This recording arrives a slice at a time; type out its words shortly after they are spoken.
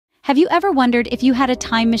Have you ever wondered if you had a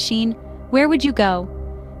time machine, where would you go?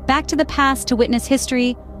 Back to the past to witness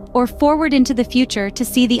history, or forward into the future to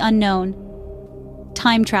see the unknown?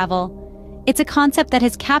 Time travel. It's a concept that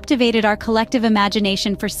has captivated our collective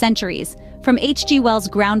imagination for centuries, from H.G. Wells'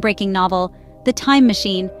 groundbreaking novel, The Time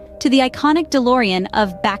Machine, to the iconic DeLorean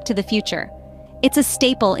of Back to the Future. It's a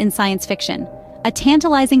staple in science fiction, a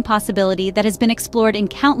tantalizing possibility that has been explored in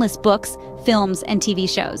countless books, films, and TV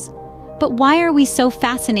shows. But why are we so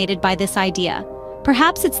fascinated by this idea?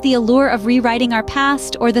 Perhaps it's the allure of rewriting our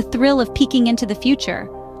past or the thrill of peeking into the future.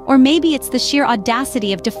 Or maybe it's the sheer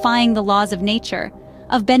audacity of defying the laws of nature,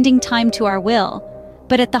 of bending time to our will.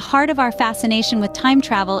 But at the heart of our fascination with time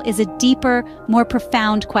travel is a deeper, more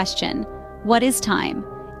profound question. What is time?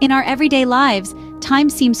 In our everyday lives,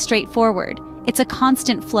 time seems straightforward. It's a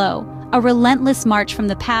constant flow, a relentless march from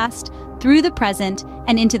the past, through the present,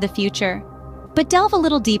 and into the future. But delve a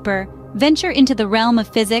little deeper, venture into the realm of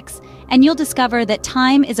physics, and you'll discover that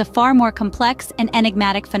time is a far more complex and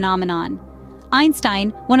enigmatic phenomenon. Einstein,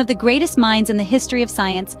 one of the greatest minds in the history of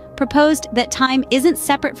science, proposed that time isn't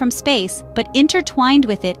separate from space, but intertwined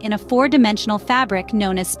with it in a four-dimensional fabric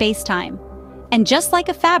known as space-time. And just like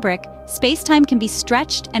a fabric, space-time can be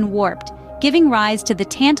stretched and warped, giving rise to the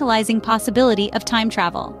tantalizing possibility of time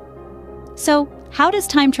travel. So, how does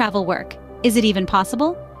time travel work? Is it even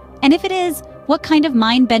possible? And if it is, what kind of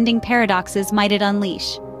mind-bending paradoxes might it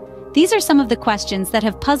unleash? These are some of the questions that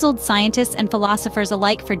have puzzled scientists and philosophers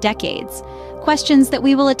alike for decades, questions that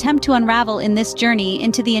we will attempt to unravel in this journey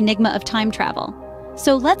into the enigma of time travel.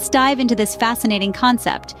 So let's dive into this fascinating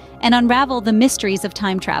concept and unravel the mysteries of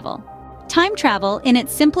time travel. Time travel, in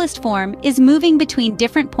its simplest form, is moving between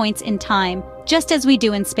different points in time, just as we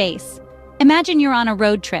do in space. Imagine you're on a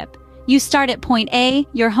road trip. You start at point A,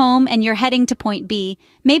 your home, and you're heading to point B.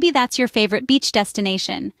 Maybe that's your favorite beach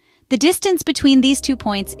destination. The distance between these 2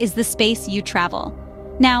 points is the space you travel.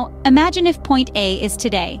 Now, imagine if point A is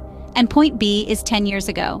today, and point B is 10 years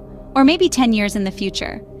ago, or maybe 10 years in the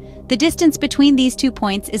future. The distance between these 2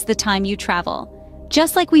 points is the time you travel.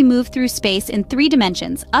 Just like we move through space in 3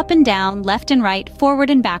 dimensions, up and down, left and right, forward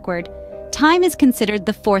and backward, time is considered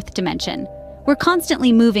the 4th dimension. We're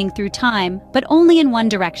constantly moving through time, but only in one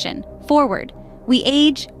direction, forward. We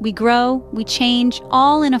age, we grow, we change,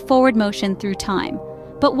 all in a forward motion through time.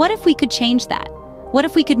 But what if we could change that? What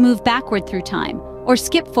if we could move backward through time, or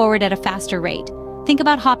skip forward at a faster rate? Think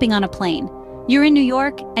about hopping on a plane. You're in New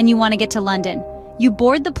York, and you want to get to London. You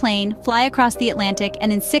board the plane, fly across the Atlantic,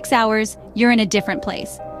 and in 6 hours, you're in a different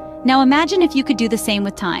place. Now imagine if you could do the same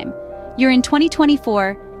with time. You're in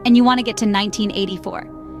 2024, and you want to get to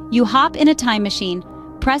 1984. You hop in a time machine,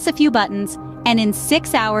 press a few buttons, and in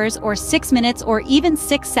 6 hours, or 6 minutes, or even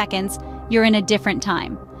 6 seconds, you're in a different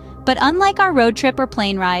time. But unlike our road trip or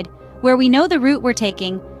plane ride, where we know the route we're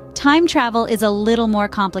taking, time travel is a little more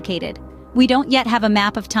complicated. We don't yet have a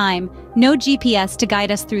map of time, no GPS to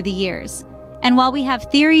guide us through the years. And while we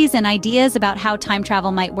have theories and ideas about how time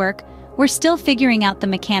travel might work, we're still figuring out the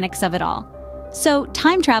mechanics of it all. So,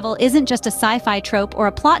 time travel isn't just a sci-fi trope or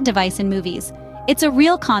a plot device in movies. It's a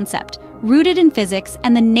real concept, rooted in physics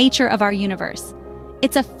and the nature of our universe.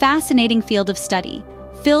 It's a fascinating field of study,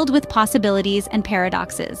 filled with possibilities and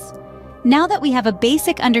paradoxes. Now that we have a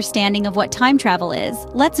basic understanding of what time travel is,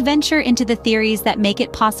 let's venture into the theories that make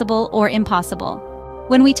it possible or impossible.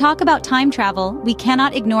 When we talk about time travel, we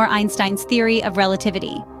cannot ignore Einstein's theory of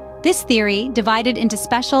relativity. This theory, divided into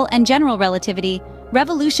special and general relativity,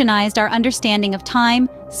 revolutionized our understanding of time,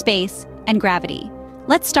 space, and gravity.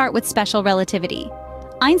 Let's start with special relativity.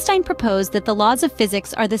 Einstein proposed that the laws of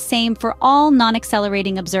physics are the same for all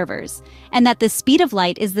non-accelerating observers, and that the speed of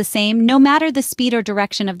light is the same no matter the speed or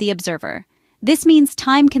direction of the observer. This means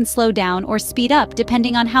time can slow down or speed up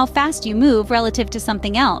depending on how fast you move relative to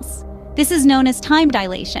something else. This is known as time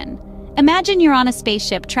dilation. Imagine you're on a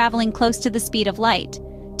spaceship traveling close to the speed of light.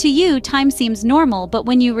 To you, time seems normal, but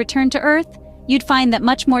when you return to Earth, you'd find that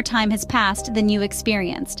much more time has passed than you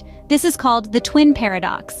experienced. This is called the twin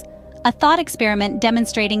paradox, a thought experiment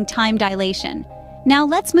demonstrating time dilation. Now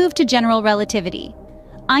let's move to general relativity.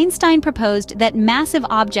 Einstein proposed that massive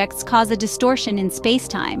objects cause a distortion in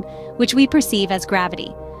space-time, which we perceive as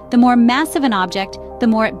gravity. The more massive an object, the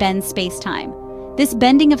more it bends space-time. This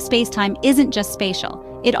bending of space-time isn't just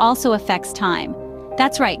spatial, it also affects time.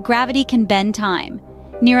 That's right, gravity can bend time.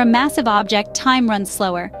 Near a massive object, time runs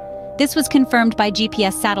slower. This was confirmed by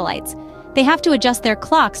GPS satellites. They have to adjust their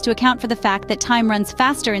clocks to account for the fact that time runs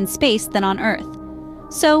faster in space than on Earth.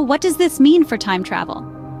 So, what does this mean for time travel?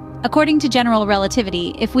 According to general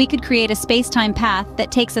relativity, if we could create a space-time path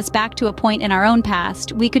that takes us back to a point in our own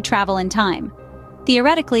past, we could travel in time.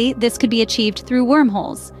 Theoretically, this could be achieved through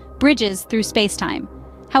wormholes, bridges through space-time.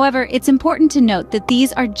 However, it's important to note that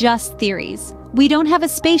these are just theories. We don't have a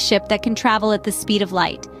spaceship that can travel at the speed of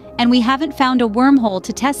light, and we haven't found a wormhole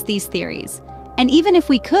to test these theories. And even if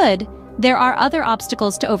we could, there are other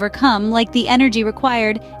obstacles to overcome, like the energy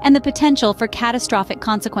required and the potential for catastrophic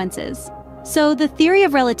consequences. So the theory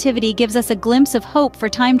of relativity gives us a glimpse of hope for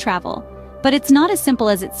time travel, but it's not as simple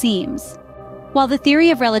as it seems. While the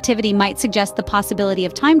theory of relativity might suggest the possibility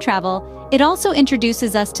of time travel, it also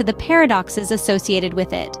introduces us to the paradoxes associated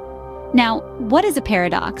with it. Now, what is a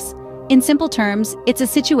paradox? In simple terms, it's a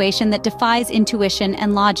situation that defies intuition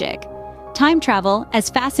and logic. Time travel, as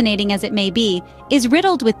fascinating as it may be, is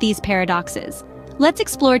riddled with these paradoxes. Let's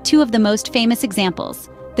explore two of the most famous examples: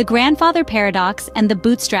 the grandfather paradox and the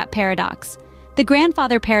bootstrap paradox. The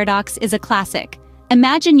grandfather paradox is a classic.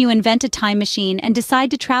 Imagine you invent a time machine and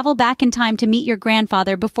decide to travel back in time to meet your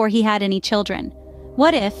grandfather before he had any children.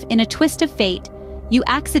 What if, in a twist of fate, you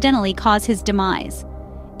accidentally cause his demise?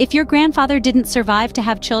 If your grandfather didn't survive to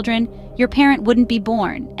have children, your parent wouldn't be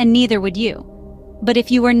born, and neither would you. But if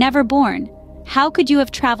you were never born, how could you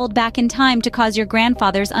have traveled back in time to cause your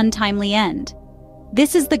grandfather's untimely end?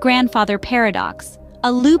 This is the grandfather paradox,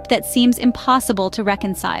 a loop that seems impossible to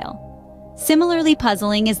reconcile. Similarly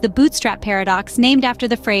puzzling is the bootstrap paradox, named after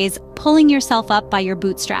the phrase, pulling yourself up by your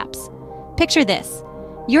bootstraps. Picture this.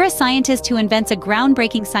 You're a scientist who invents a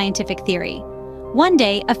groundbreaking scientific theory. One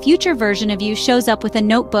day, a future version of you shows up with a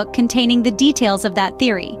notebook containing the details of that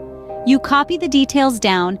theory. You copy the details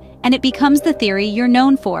down, and it becomes the theory you're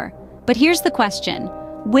known for. But here's the question: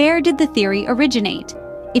 where did the theory originate?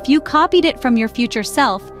 If you copied it from your future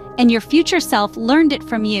self, and your future self learned it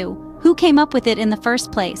from you, who came up with it in the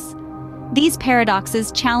first place? These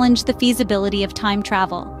paradoxes challenge the feasibility of time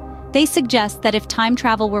travel. They suggest that if time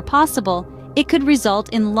travel were possible, it could result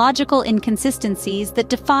in logical inconsistencies that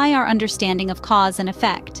defy our understanding of cause and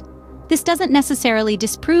effect. This doesn't necessarily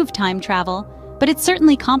disprove time travel, but it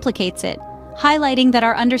certainly complicates it, highlighting that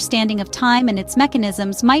our understanding of time and its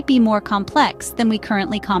mechanisms might be more complex than we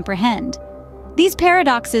currently comprehend. These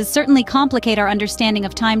paradoxes certainly complicate our understanding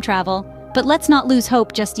of time travel, but let's not lose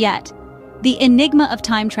hope just yet. The enigma of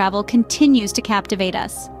time travel continues to captivate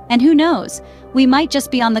us. And who knows, we might just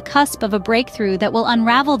be on the cusp of a breakthrough that will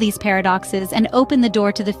unravel these paradoxes and open the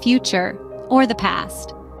door to the future, or the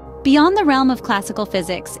past. Beyond the realm of classical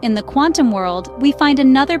physics, in the quantum world, we find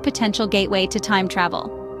another potential gateway to time travel: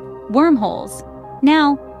 wormholes.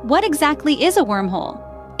 Now, what exactly is a wormhole?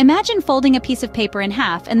 Imagine folding a piece of paper in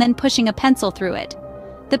half and then pushing a pencil through it.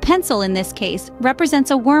 The pencil, in this case,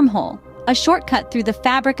 represents a wormhole, a shortcut through the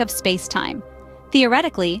fabric of space-time.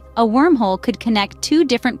 Theoretically, a wormhole could connect two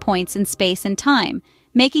different points in space and time,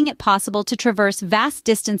 making it possible to traverse vast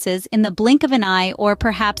distances in the blink of an eye or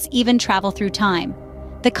perhaps even travel through time.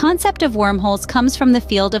 The concept of wormholes comes from the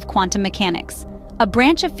field of quantum mechanics, a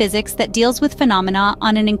branch of physics that deals with phenomena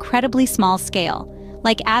on an incredibly small scale,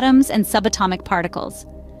 like atoms and subatomic particles.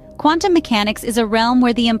 Quantum mechanics is a realm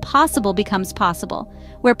where the impossible becomes possible,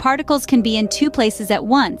 where particles can be in two places at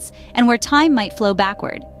once, and where time might flow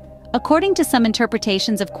backward. According to some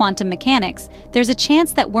interpretations of quantum mechanics, there's a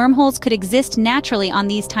chance that wormholes could exist naturally on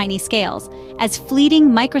these tiny scales, as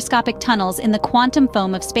fleeting microscopic tunnels in the quantum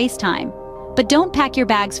foam of space-time. But don't pack your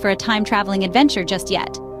bags for a time-traveling adventure just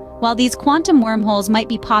yet. While these quantum wormholes might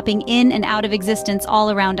be popping in and out of existence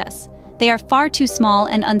all around us, they are far too small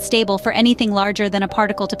and unstable for anything larger than a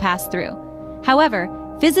particle to pass through. However,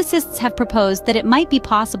 physicists have proposed that it might be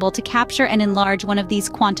possible to capture and enlarge one of these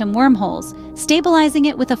quantum wormholes, stabilizing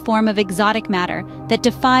it with a form of exotic matter that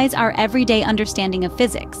defies our everyday understanding of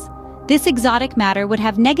physics. This exotic matter would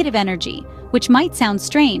have negative energy, which might sound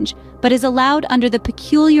strange, but is allowed under the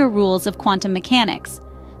peculiar rules of quantum mechanics.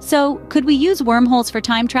 So, could we use wormholes for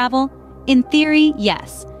time travel? In theory,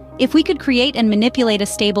 yes. If we could create and manipulate a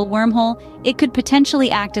stable wormhole, it could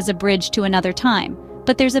potentially act as a bridge to another time.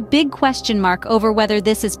 But there's a big question mark over whether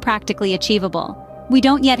this is practically achievable. We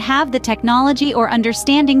don't yet have the technology or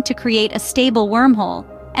understanding to create a stable wormhole,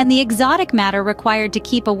 and the exotic matter required to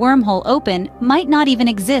keep a wormhole open might not even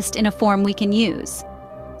exist in a form we can use.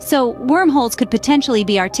 So, wormholes could potentially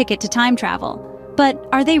be our ticket to time travel. But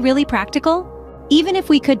are they really practical? Even if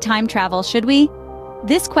we could time travel, should we?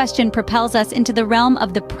 This question propels us into the realm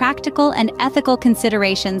of the practical and ethical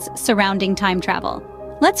considerations surrounding time travel.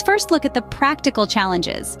 Let's first look at the practical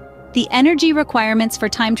challenges. The energy requirements for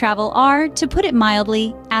time travel are, to put it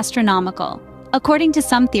mildly, astronomical. According to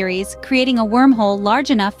some theories, creating a wormhole large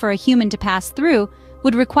enough for a human to pass through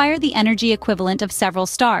would require the energy equivalent of several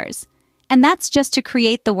stars. And that's just to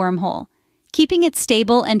create the wormhole. Keeping it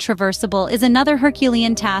stable and traversable is another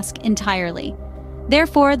Herculean task entirely.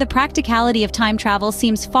 Therefore, the practicality of time travel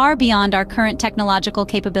seems far beyond our current technological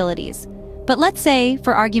capabilities. But let's say,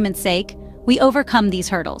 for argument's sake, we overcome these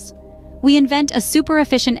hurdles. We invent a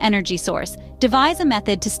super-efficient energy source, devise a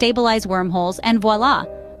method to stabilize wormholes, and voila,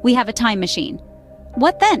 we have a time machine.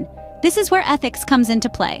 What then? This is where ethics comes into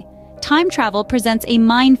play. Time travel presents a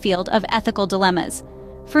minefield of ethical dilemmas.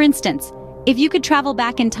 For instance, if you could travel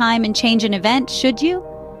back in time and change an event, should you?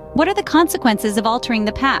 What are the consequences of altering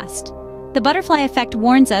the past? The butterfly effect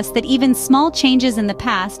warns us that even small changes in the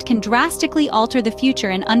past can drastically alter the future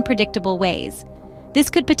in unpredictable ways. This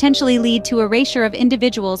could potentially lead to erasure of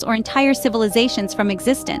individuals or entire civilizations from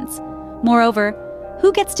existence. Moreover,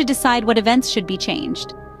 who gets to decide what events should be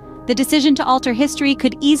changed? The decision to alter history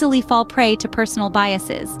could easily fall prey to personal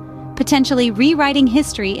biases, potentially rewriting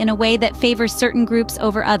history in a way that favors certain groups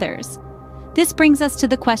over others. This brings us to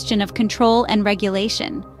the question of control and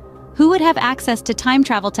regulation. Who would have access to time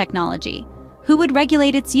travel technology? Who would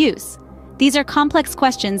regulate its use? These are complex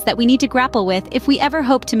questions that we need to grapple with if we ever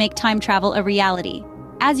hope to make time travel a reality.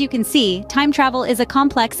 As you can see, time travel is a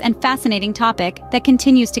complex and fascinating topic that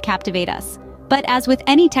continues to captivate us. But as with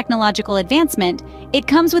any technological advancement, it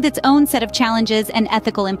comes with its own set of challenges and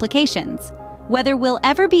ethical implications. Whether we'll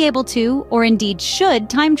ever be able to, or indeed should,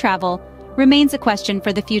 time travel, remains a question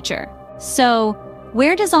for the future. So,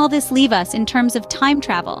 where does all this leave us in terms of time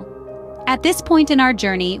travel? At this point in our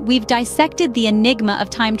journey, we've dissected the enigma of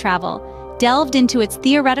time travel, delved into its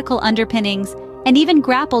theoretical underpinnings, and even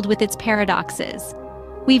grappled with its paradoxes.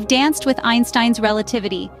 We've danced with Einstein's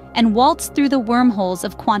relativity and waltzed through the wormholes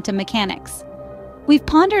of quantum mechanics. We've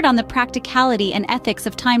pondered on the practicality and ethics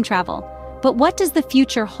of time travel, but what does the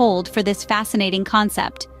future hold for this fascinating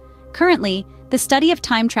concept? Currently, the study of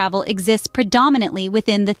time travel exists predominantly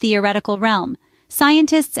within the theoretical realm.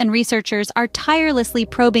 Scientists and researchers are tirelessly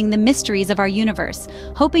probing the mysteries of our universe,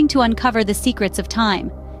 hoping to uncover the secrets of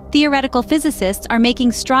time. Theoretical physicists are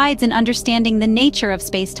making strides in understanding the nature of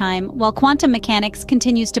space-time, while quantum mechanics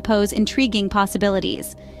continues to pose intriguing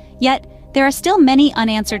possibilities. Yet, there are still many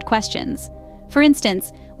unanswered questions. For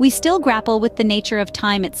instance, we still grapple with the nature of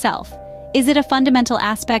time itself. Is it a fundamental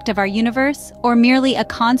aspect of our universe, or merely a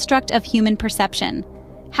construct of human perception?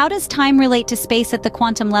 How does time relate to space at the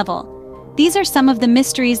quantum level? These are some of the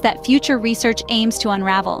mysteries that future research aims to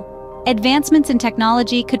unravel. Advancements in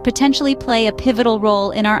technology could potentially play a pivotal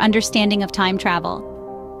role in our understanding of time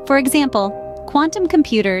travel. For example, quantum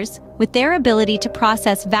computers, with their ability to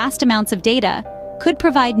process vast amounts of data, could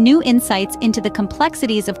provide new insights into the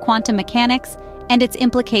complexities of quantum mechanics and its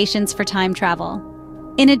implications for time travel.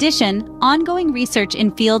 In addition, ongoing research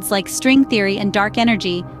in fields like string theory and dark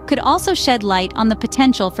energy could also shed light on the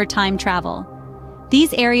potential for time travel.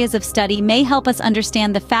 These areas of study may help us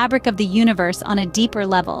understand the fabric of the universe on a deeper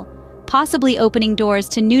level, possibly opening doors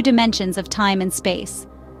to new dimensions of time and space.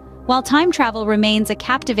 While time travel remains a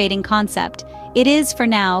captivating concept, it is, for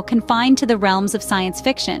now, confined to the realms of science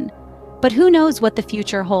fiction. But who knows what the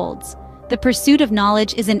future holds? The pursuit of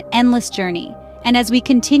knowledge is an endless journey, and as we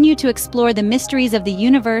continue to explore the mysteries of the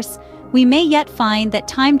universe, we may yet find that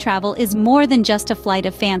time travel is more than just a flight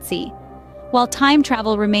of fancy. While time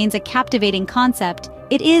travel remains a captivating concept,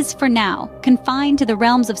 it is, for now, confined to the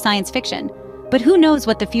realms of science fiction. But who knows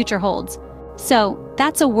what the future holds? So,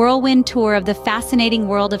 that's a whirlwind tour of the fascinating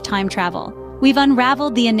world of time travel. We've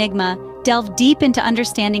unraveled the enigma, delved deep into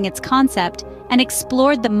understanding its concept, and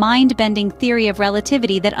explored the mind-bending theory of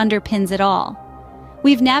relativity that underpins it all.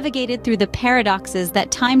 We've navigated through the paradoxes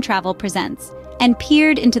that time travel presents, and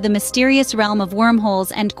peered into the mysterious realm of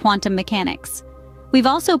wormholes and quantum mechanics. We've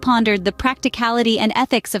also pondered the practicality and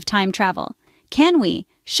ethics of time travel. Can we,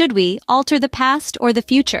 should we, alter the past or the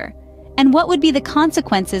future? And what would be the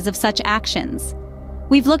consequences of such actions?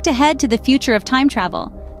 We've looked ahead to the future of time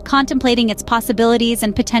travel, contemplating its possibilities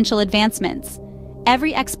and potential advancements.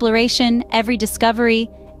 Every exploration, every discovery,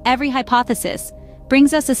 every hypothesis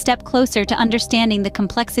brings us a step closer to understanding the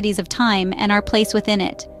complexities of time and our place within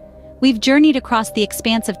it. We've journeyed across the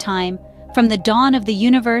expanse of time, from the dawn of the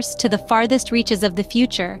universe to the farthest reaches of the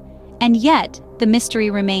future, and yet the mystery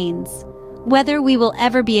remains. Whether we will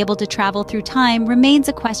ever be able to travel through time remains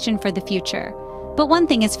a question for the future. But one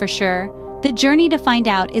thing is for sure, the journey to find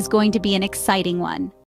out is going to be an exciting one.